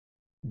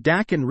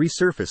Dakin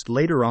resurfaced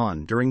later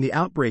on during the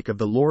outbreak of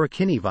the Laura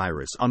Kinney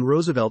virus on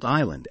Roosevelt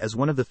Island as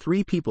one of the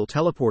 3 people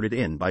teleported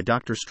in by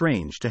Dr.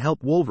 Strange to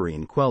help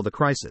Wolverine quell the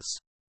crisis.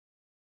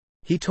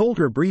 He told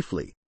her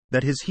briefly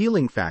that his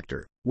healing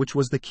factor, which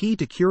was the key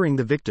to curing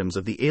the victims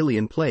of the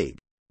alien plague,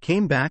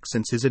 came back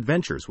since his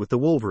adventures with the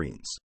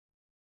Wolverines.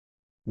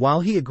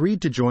 While he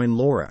agreed to join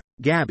Laura,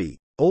 Gabby,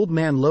 Old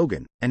Man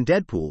Logan, and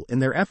Deadpool in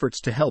their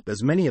efforts to help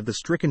as many of the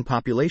stricken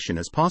population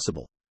as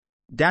possible,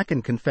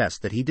 Dakin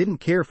confessed that he didn't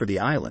care for the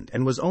island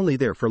and was only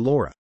there for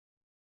Laura.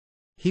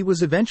 He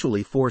was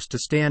eventually forced to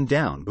stand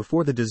down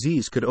before the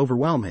disease could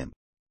overwhelm him,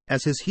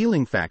 as his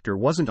healing factor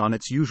wasn't on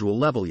its usual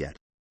level yet.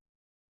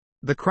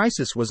 The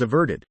crisis was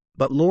averted,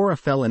 but Laura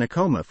fell in a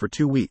coma for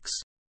 2 weeks.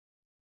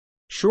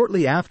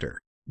 Shortly after,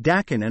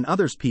 Dakin and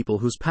others people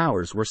whose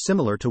powers were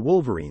similar to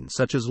Wolverine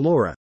such as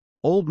Laura,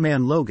 Old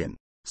Man Logan,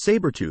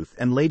 Sabretooth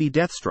and Lady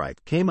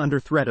Deathstrike came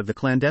under threat of the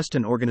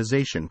clandestine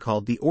organization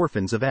called the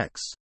Orphans of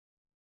X.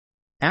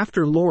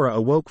 After Laura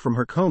awoke from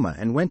her coma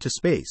and went to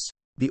space,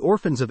 the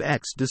Orphans of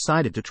X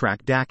decided to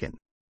track Dakin.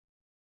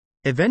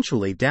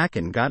 Eventually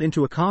Dakin got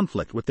into a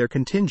conflict with their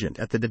contingent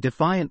at the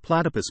Defiant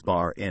Platypus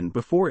Bar Inn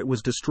before it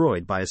was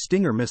destroyed by a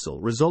Stinger missile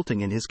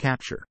resulting in his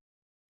capture.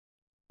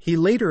 He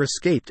later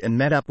escaped and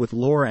met up with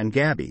Laura and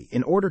Gabby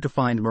in order to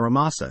find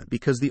Muramasa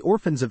because the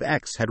Orphans of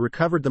X had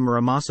recovered the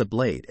Muramasa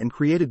blade and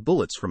created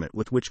bullets from it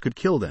with which could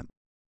kill them.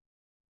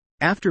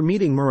 After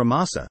meeting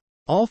Muramasa,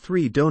 all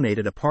 3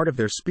 donated a part of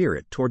their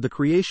spirit toward the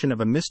creation of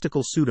a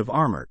mystical suit of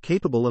armor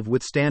capable of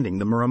withstanding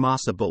the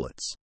Muramasa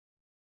bullets.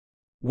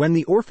 When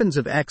the Orphans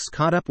of X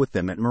caught up with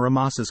them at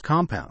Muramasa's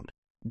compound,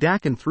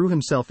 Dakin threw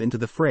himself into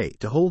the fray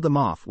to hold them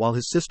off while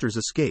his sisters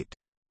escaped,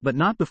 but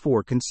not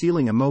before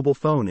concealing a mobile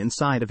phone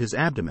inside of his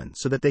abdomen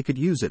so that they could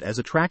use it as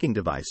a tracking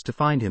device to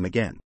find him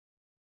again.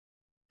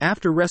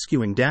 After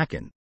rescuing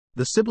Dakin,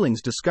 the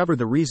siblings discover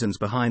the reasons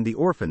behind the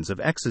Orphans of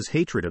X's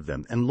hatred of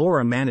them, and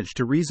Laura managed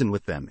to reason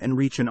with them and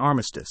reach an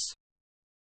armistice.